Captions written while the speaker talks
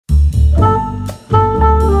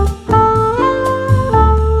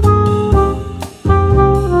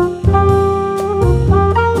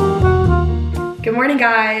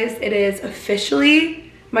it is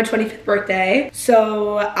officially my 25th birthday.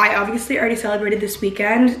 So I obviously already celebrated this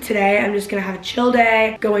weekend. Today I'm just gonna have a chill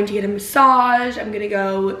day, going to get a massage. I'm gonna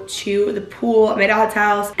go to the pool at my dad's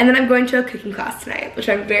house, and then I'm going to a cooking class tonight, which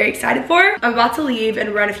I'm very excited for. I'm about to leave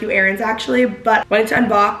and run a few errands actually, but I wanted to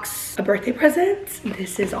unbox a birthday present.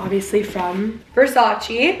 This is obviously from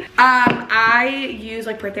Versace. I use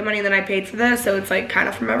like birthday money and then I paid for this, so it's like kind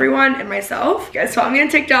of from everyone and myself. If you guys follow me on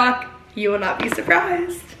TikTok, you will not be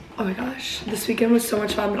surprised. Oh my gosh, this weekend was so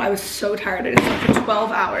much fun, but I was so tired. I just slept for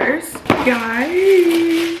 12 hours. Guys,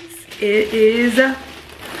 it is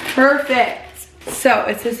perfect. So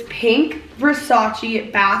it's this pink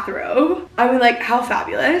Versace bathrobe. I mean, like, how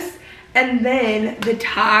fabulous. And then the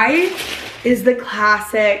tie is the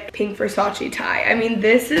classic pink Versace tie. I mean,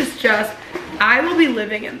 this is just, I will be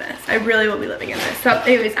living in this. I really will be living in this. So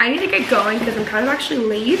anyways, I need to get going because I'm kind of actually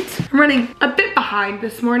late. I'm running a bit behind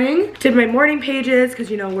this morning. Did my morning pages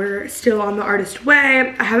because, you know, we're still on the artist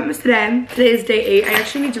way. I haven't missed a day. Today is day 8. I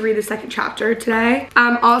actually need to read the second chapter today.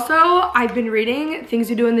 Also, I've been reading Things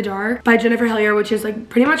You Do in the Dark by Jennifer Hillier, which is like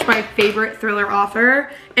pretty much my favorite thriller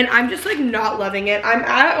author. And I'm just like not loving it. I'm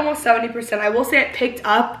at almost 70%. I will say it picked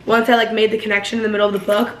up once I like made the connection in the middle of the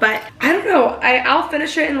book, but I don't know. I'll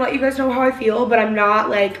finish it and let you guys know how I feel, but I'm not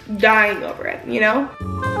like dying over it, you know?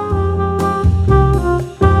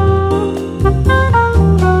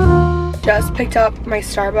 Just picked up my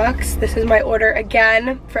Starbucks. This is my order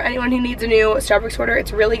again. For anyone who needs a new Starbucks order,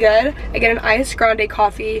 it's really good. I get an iced grande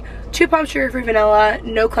coffee, 2 pump sugar-free vanilla,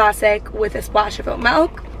 no classic, with a splash of oat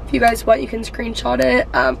milk. If you guys want, you can screenshot it.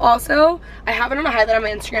 Also, I have it on a highlight on my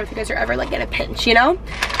Instagram if you guys are ever like in a pinch, you know?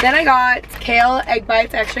 Then I got kale egg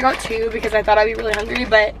bites. I actually got 2 because I thought I'd be really hungry,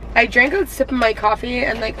 but I drank a sip of my coffee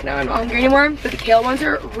and like now I'm not hungry anymore. But the kale ones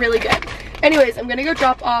are really good. Anyways, I'm gonna go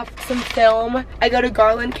drop off some film. I go to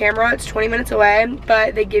Garland Camera. It's 20 minutes away,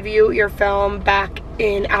 but they give you your film back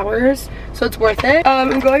in hours, so it's worth it.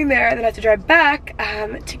 I'm going there and then I have to drive back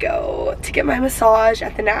to go to get my massage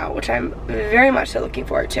at the Now, which I'm very much so looking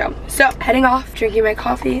forward to. So heading off, drinking my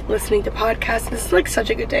coffee, listening to podcasts. This is like such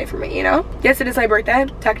a good day for me, you know? Yes, it is my birthday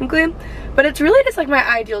technically, but it's really just like my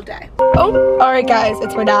ideal day. Oh, all right guys,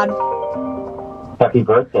 it's my dad. Happy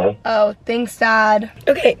birthday. Oh, thanks, Dad.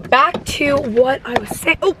 Okay, back to what I was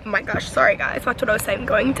saying. Oh my gosh, sorry guys. That's what I was saying.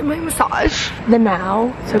 Going to my massage. The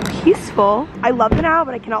Now, so peaceful. I love the Now,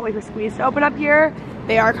 but I cannot wait for Squeeze to open up here.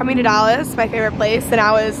 They are coming to Dallas, my favorite place. The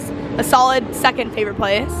Now is a solid second favorite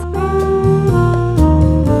place.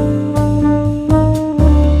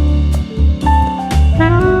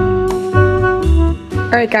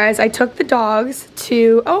 All right, guys, I took the dogs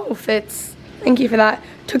to, oh, Fitz, thank you for that.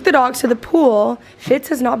 Took the dogs to the pool. Fitz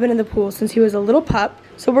has not been in the pool since he was a little pup.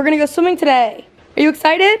 So we're gonna go swimming today. Are you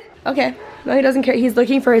excited? Okay, no, he doesn't care. He's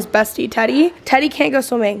looking for his bestie, Teddy. Teddy can't go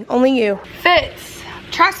swimming, only you. Fitz,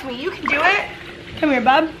 trust me, you can do it. Come here,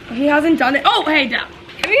 bub. He hasn't done it. Oh, hey, Dad.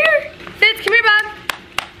 Come here. Fitz, come here, bub.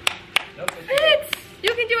 Fitz,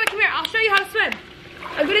 you can do it. Come here, I'll show you how to swim.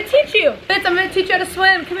 I'm gonna teach you. Fitz, I'm gonna teach you how to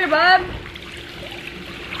swim. Come here, bub.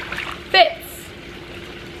 Fitz,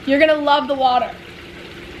 you're gonna love the water.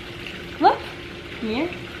 Look, come here,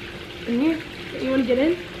 come here. You wanna get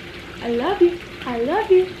in? I love you, I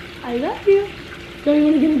love you, I love you. Don't you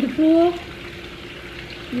wanna get in the pool?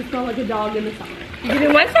 You smell like a dog in the summer. You get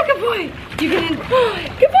in, what's that, good boy? You get in, good boy,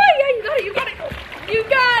 yeah, you got it, you got it. You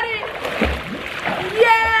got it.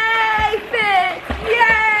 Yay, Fitz,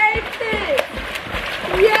 yay, Fitz.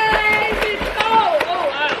 Yay, Fitz, oh,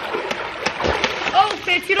 wow. Oh,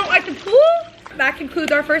 Fitz, you don't like the pool? That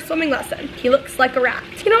concludes our first swimming lesson. He looks like a rat.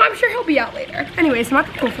 You know, I'm sure he'll be out later. Anyways, I'm at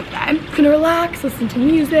the pool for today. I'm gonna relax, listen to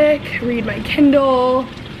music, read my Kindle,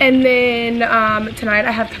 and then tonight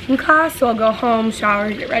I have cooking class, so I'll go home, shower,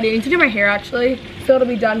 get ready. I need to do my hair actually, so it'll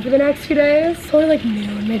be done for the next few days. So like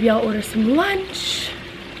noon, maybe I'll order some lunch.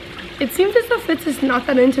 It seems as though Fitz is not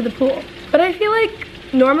that into the pool, but I feel like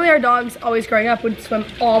normally our dogs always growing up would swim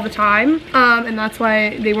all the time, and that's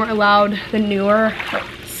why they weren't allowed the newer.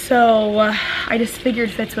 So I just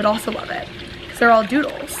figured Fitz would also love it because they're all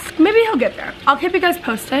doodles. Maybe he'll get there. I'll keep you guys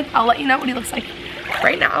posted. I'll let you know what he looks like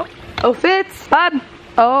right now. Oh, Fitz, bub.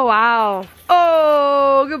 Oh, wow.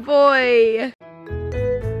 Oh, good boy.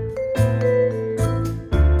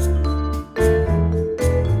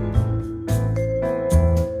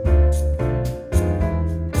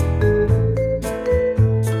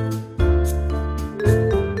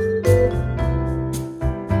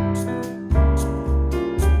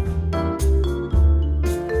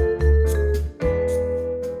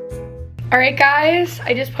 Alright guys,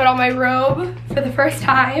 I just put on my robe for the first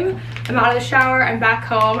time. I'm out of the shower, I'm back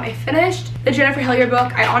home. I finished the Jennifer Hillier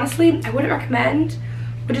book. I wouldn't recommend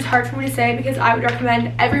which is hard for me to say because I would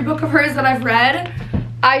recommend every book of hers that I've read.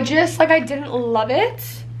 I didn't love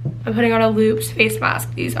it. I'm putting on a Loops face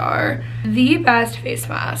mask. These are the best face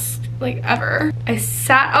masks like ever. I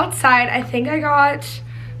sat outside. I think I got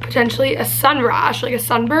potentially a sun rash, like a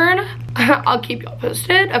sunburn. I'll keep y'all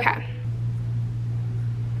posted. Okay.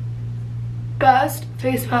 Best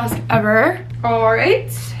face mask ever. All right.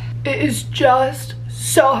 It is just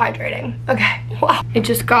so hydrating. Okay, wow. It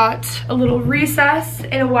just got a little recess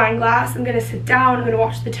in a wine glass. I'm gonna sit down, I'm gonna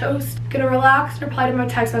watch the toast, gonna relax and reply to my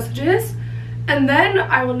text messages. And then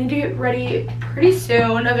I will need to get ready pretty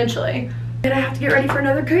soon, eventually. And I have to get ready for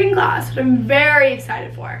another cooking class, which I'm very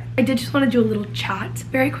excited for. I did just want to do a little chat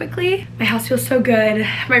very quickly. My house feels so good.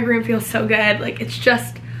 My room feels so good. Like, it's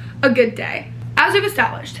just a good day. As we've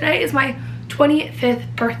established, today is my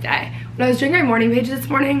 25th birthday. When I was doing my morning pages this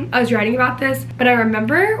morning, I was writing about this, but I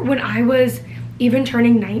remember when I was even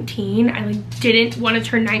turning 19, I like didn't want to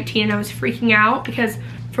turn 19 and I was freaking out because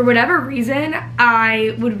for whatever reason,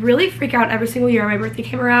 I would really freak out every single year my birthday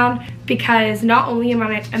came around because not only am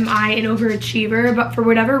I an overachiever, but for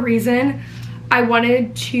whatever reason, I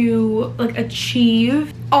wanted to like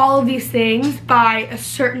achieve all of these things by a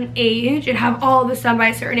certain age and have all of this done by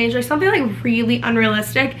a certain age, like something like really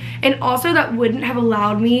unrealistic, and also that wouldn't have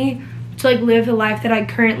allowed me to like live the life that I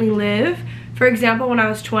currently live. For example, when I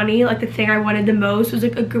was 20, like the thing I wanted the most was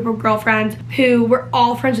like a group of girlfriends who were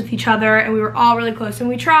all friends with each other and we were all really close and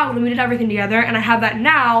we traveled and we did everything together, and I have that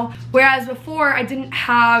now, whereas before I didn't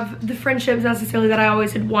have the friendships necessarily that I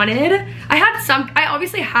always had wanted. I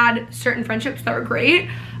obviously had certain friendships that were great.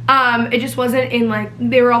 It just wasn't in like,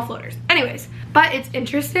 they were all floaters. Anyways, but it's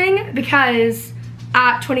interesting because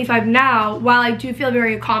at 25 now, while I do feel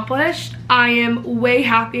very accomplished, I am way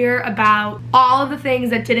happier about all of the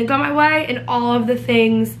things that didn't go my way and all of the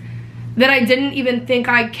things that I didn't even think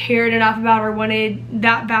I cared enough about or wanted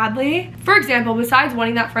that badly. For example, besides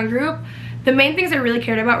wanting that friend group, the main things I really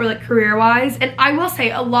cared about were like career-wise, and I will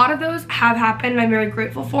say a lot of those have happened and I'm very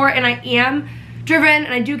grateful for, and I am driven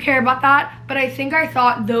and I do care about that, but I think I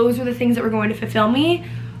thought those were the things that were going to fulfill me,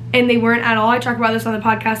 and they weren't at all. I talk about this on the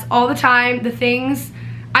podcast all the time.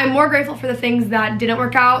 I'm more grateful for the things that didn't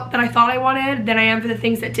work out that I thought I wanted than I am for the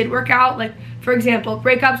things that did work out. Like, for example,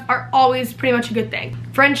 breakups are always pretty much a good thing.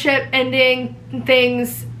 Friendship ending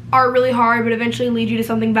things are really hard but eventually lead you to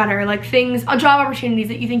something better. Like job opportunities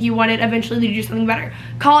that you think you wanted eventually lead you to something better.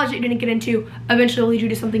 College that you didn't get into eventually will lead you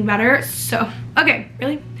to something better. So, okay,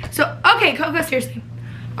 really? So, okay, Coco, seriously.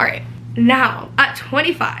 All right. Now, at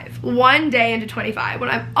 25, one day into 25, when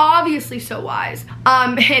I'm obviously so wise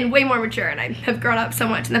and way more mature, and I have grown up so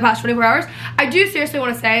much in the past 24 hours, I do seriously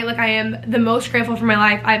want to say, like, I am the most grateful for my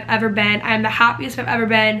life I've ever been. I am the happiest I've ever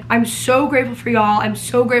been. I'm so grateful for y'all. I'm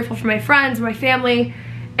so grateful for my friends, my family,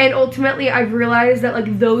 and ultimately I've realized that,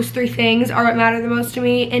 like, those three things are what matter the most to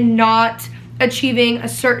me, and not achieving a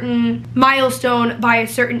certain milestone by a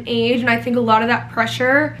certain age. And I think a lot of that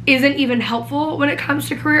pressure isn't even helpful when it comes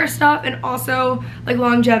to career stuff, and also like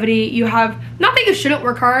longevity. You have, not that you shouldn't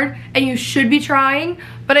work hard and you should be trying,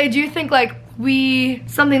 but I do think like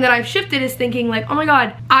something that I've shifted is thinking like, oh my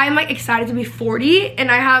god, I'm like excited to be 40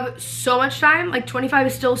 and I have so much time. Like 25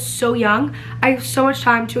 is still so young. I have so much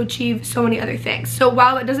time to achieve so many other things. So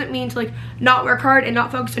while it doesn't mean to like not work hard and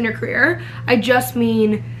not focus on your career, I just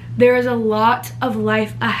mean there is a lot of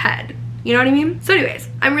life ahead. You know what I mean? So anyways,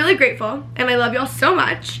 I'm really grateful and I love y'all so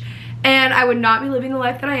much, and I would not be living the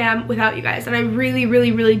life that I am without you guys, and I really,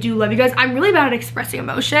 really, really do love you guys. I'm really bad at expressing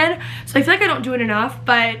emotion, so I feel like I don't do it enough,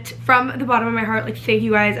 but from the bottom of my heart, like, thank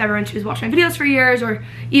you guys, everyone who's watched my videos for years, or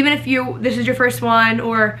even if this is your first one,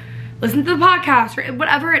 or listen to the podcast, or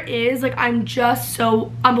whatever it is, like, I'm just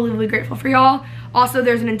so unbelievably grateful for y'all. Also,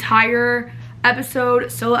 there's an entire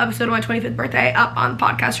solo episode of my 25th birthday up on the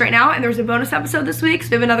podcast right now, and there's a bonus episode this week, so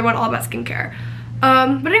we have another one all about skincare.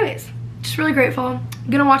 But anyways, just really grateful.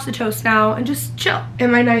 I'm gonna watch the toast now and just chill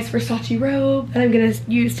in my nice Versace robe that I'm gonna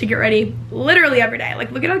use to get ready literally every day.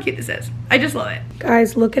 Like, look at how cute this is. I just love it.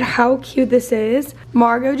 Guys, look at how cute this is.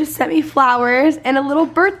 Margot just sent me flowers and a little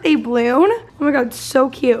birthday balloon. Oh my god, so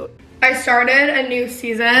cute. I started a new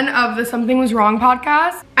season of the Something Was Wrong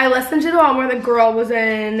podcast. I listened to the one where the girl was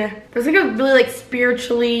in, it was like a really like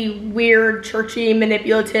spiritually weird, churchy,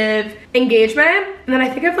 manipulative engagement. And then I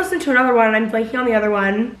think I've listened to another one and I'm blanking on the other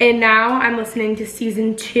one. And now I'm listening to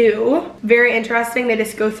season 2. Very interesting. They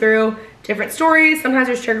just go through different stories. Sometimes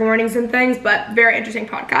there's trigger warnings and things, but very interesting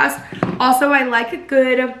podcast. Also, I like a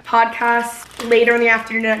good podcast later in the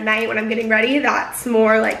afternoon at night when I'm getting ready. That's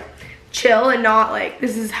more like chill and not like,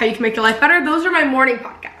 this is how you can make your life better. Those are my morning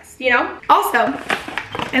podcasts, you know? Also,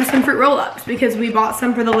 I have some fruit roll-ups because we bought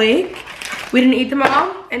some for the lake we didn't eat them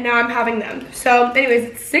all, and now I'm having them. So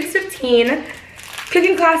anyways, it's 6:15.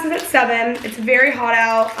 Cooking class is at 7. It's very hot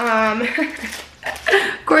out.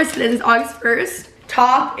 Of course it is. It's August 1st.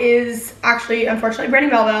 Top is actually, unfortunately, Brandy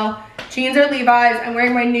Melville. Jeans are Levi's. I'm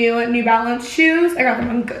wearing my New Balance shoes. I got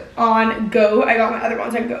them on Go. I got my other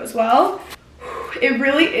ones on Go as well. It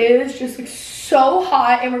really is just like so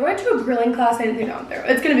hot, and we're going to a grilling class. I didn't think down there.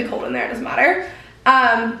 It's gonna be cold in there. It doesn't matter.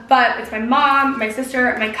 But it's my mom, my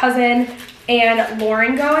sister, my cousin, and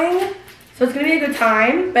Lauren going. So it's gonna be a good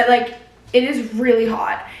time. But like, it is really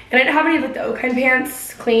hot, and I didn't have any of like the Okine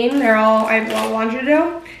pants clean. I have a lot of laundry to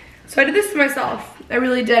do. So I did this to myself. I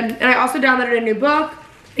really did. And I also downloaded a new book.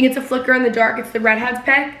 I think it's A Flicker in the Dark. It's the Redhead's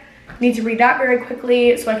pick. I need to read that very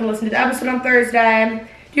quickly so I can listen to the episode on Thursday.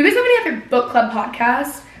 Do you guys have any other book club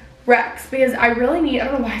podcasts? Rex, because I really need, I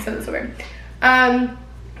don't know why I said this so weird. I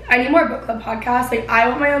need more book club podcasts. Like, I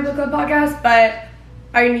want my own book club podcast, but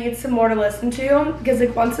I need some more to listen to, because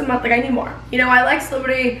like once a month, like I need more. You know, I like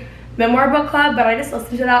Celebrity Memoir Book Club, but I just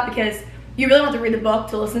listen to that because you really don't have to read the book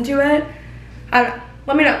to listen to it. I don't know.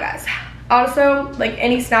 Let me know, guys. Also, like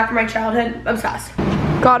any snack from my childhood, obsessed.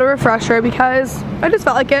 Got a refresher because I just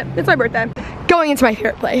felt like it. It's my birthday. Going into my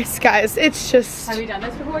favorite place, guys. It's just. Have you done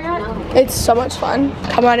this before yet? No. It's so much fun.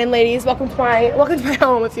 Come on in, ladies. Welcome to my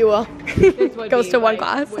home, if you will. Goes to one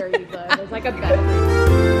class. Where you live. It's like a bed.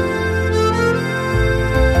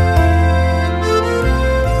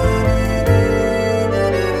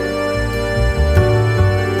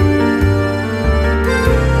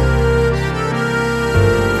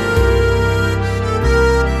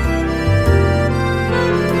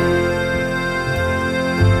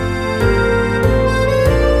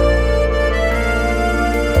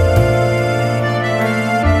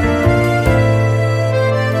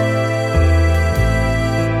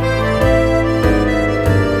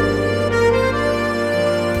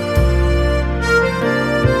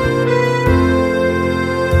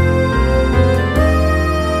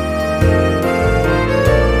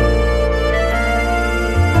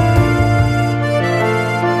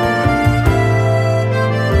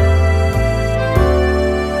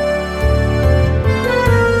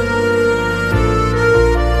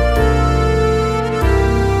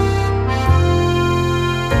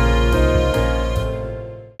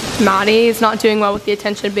 Maddie is not doing well with the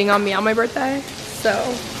attention of being on me on my birthday, so.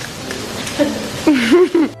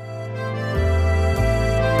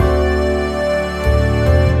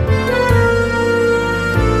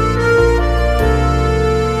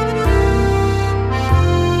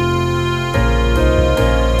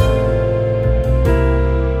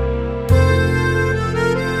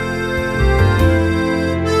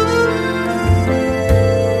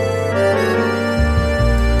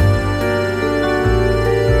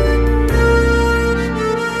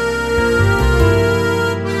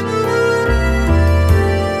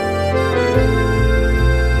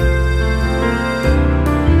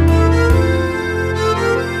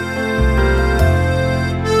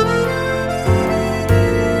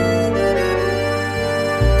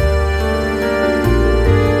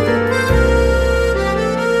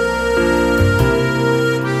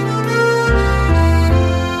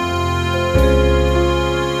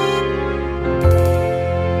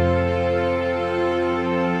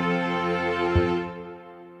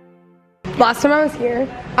 Last time I was here,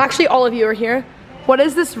 actually all of you are here. What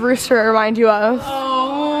does this rooster remind you of?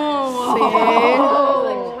 Oh.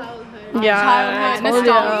 See? Yeah.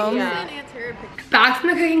 Nostalgia. Back from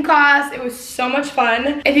the cooking class, it was so much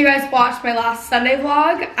fun. If you guys watched my last Sunday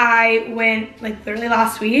vlog, I went like literally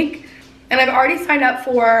last week, and I've already signed up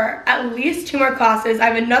for at least 2 more classes. I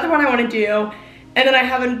have another one I want to do, and then I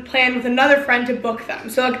have a plan with another friend to book them.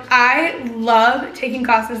 So like, I love taking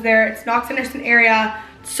classes there. It's Knox-Anderson area.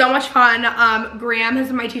 So much fun. Graham has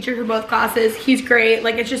been my teacher for both classes. He's great.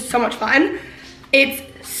 Like, it's just so much fun. It's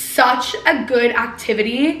such a good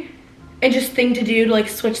activity and just thing to do to like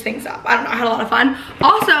switch things up. I don't know, I had a lot of fun.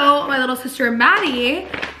 Also, my little sister Maddie,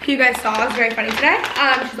 who you guys saw, was very funny today.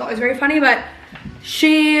 She's always very funny, but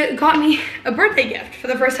she got me a birthday gift for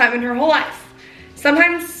the first time in her whole life.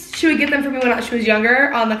 Sometimes she would get them for me when she was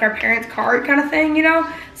younger on like our parents' card kind of thing, you know,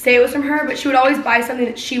 say it was from her, but she would always buy something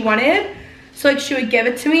that she wanted. So like, she would give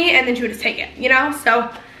it to me and then she would just take it, you know?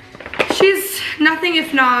 So she's nothing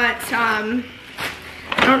if not, I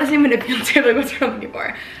don't want to say manipulative, like what's wrong with you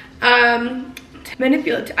for?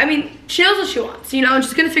 Manipulative. I mean, she knows what she wants, you know, and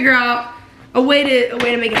she's gonna figure out a way to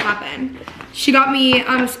make it happen. She got me,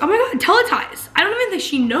 oh my god, teleties. I don't even think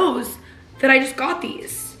she knows that I just got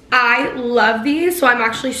these. I love these, so I'm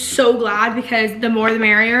actually so glad because the more the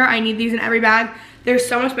merrier. I need these in every bag. They're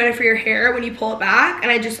so much better for your hair when you pull it back,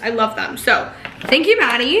 and I love them. So Thank you,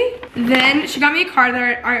 Maddie. Then she got me a card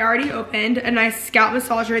that I already opened, a nice scalp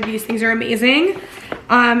massager. These things are amazing.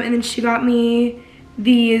 And then she got me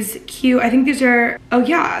these cute, I think these are, oh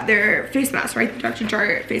yeah, they're face masks, right? The Dr.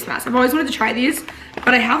 Jart face masks. I've always wanted to try these,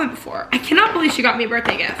 but I haven't before. I cannot believe she got me a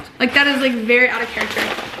birthday gift. Like, that is like very out of character.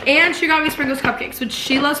 And she got me Sprinkles cupcakes, which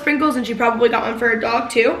she loves Sprinkles, and she probably got one for her dog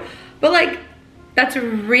too. But like, that's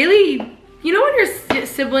really, you know when your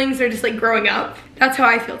siblings are just like growing up? That's how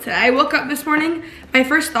I feel today. I woke up this morning, my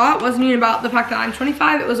first thought wasn't even about the fact that I'm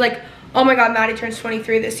 25. It was like, oh my God, Maddie turns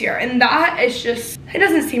 23 this year. And that is just, it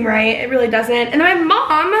doesn't seem right. It really doesn't. And my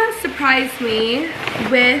mom surprised me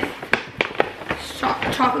with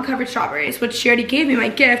chocolate covered strawberries, which she already gave me my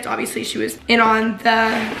gift. Obviously she was in on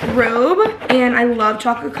the robe, and I love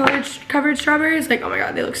chocolate covered strawberries. Like, oh my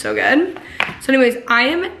God, they look so good. So anyways, I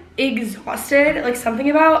am exhausted. Like, something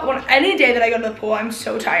about any day that I go to the pool, I'm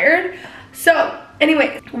so tired. So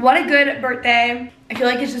anyway, what a good birthday. I feel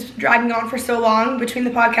like it's just dragging on for so long between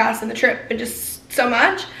the podcast and the trip, and just so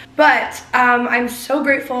much. But I'm so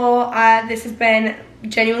grateful. This has been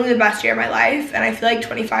genuinely the best year of my life, and I feel like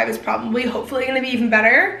 25 is probably, hopefully, gonna be even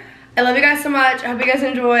better. I love you guys so much. I hope you guys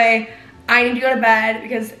enjoy. I need to go to bed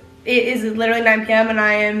because it is literally 9 p.m.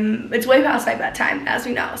 and it's way past my bedtime, as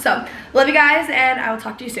we know. So love you guys, and I will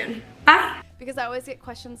talk to you soon. Bye. Because I always get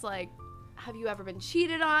questions like, have you ever been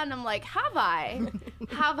cheated on? I'm like, have I?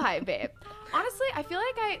 Have I, babe? Honestly, I feel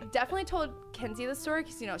like I definitely told Kenzie the story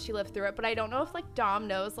because, you know, she lived through it, but I don't know if, like, Dom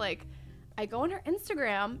knows. Like, I go on her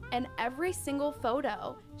Instagram, and every single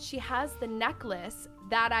photo, she has the necklace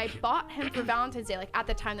that I bought him for Valentine's Day, like, at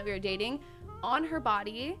the time that we were dating, on her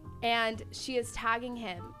body, and she is tagging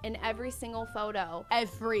him in every single photo.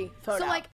 Every photo. So, like,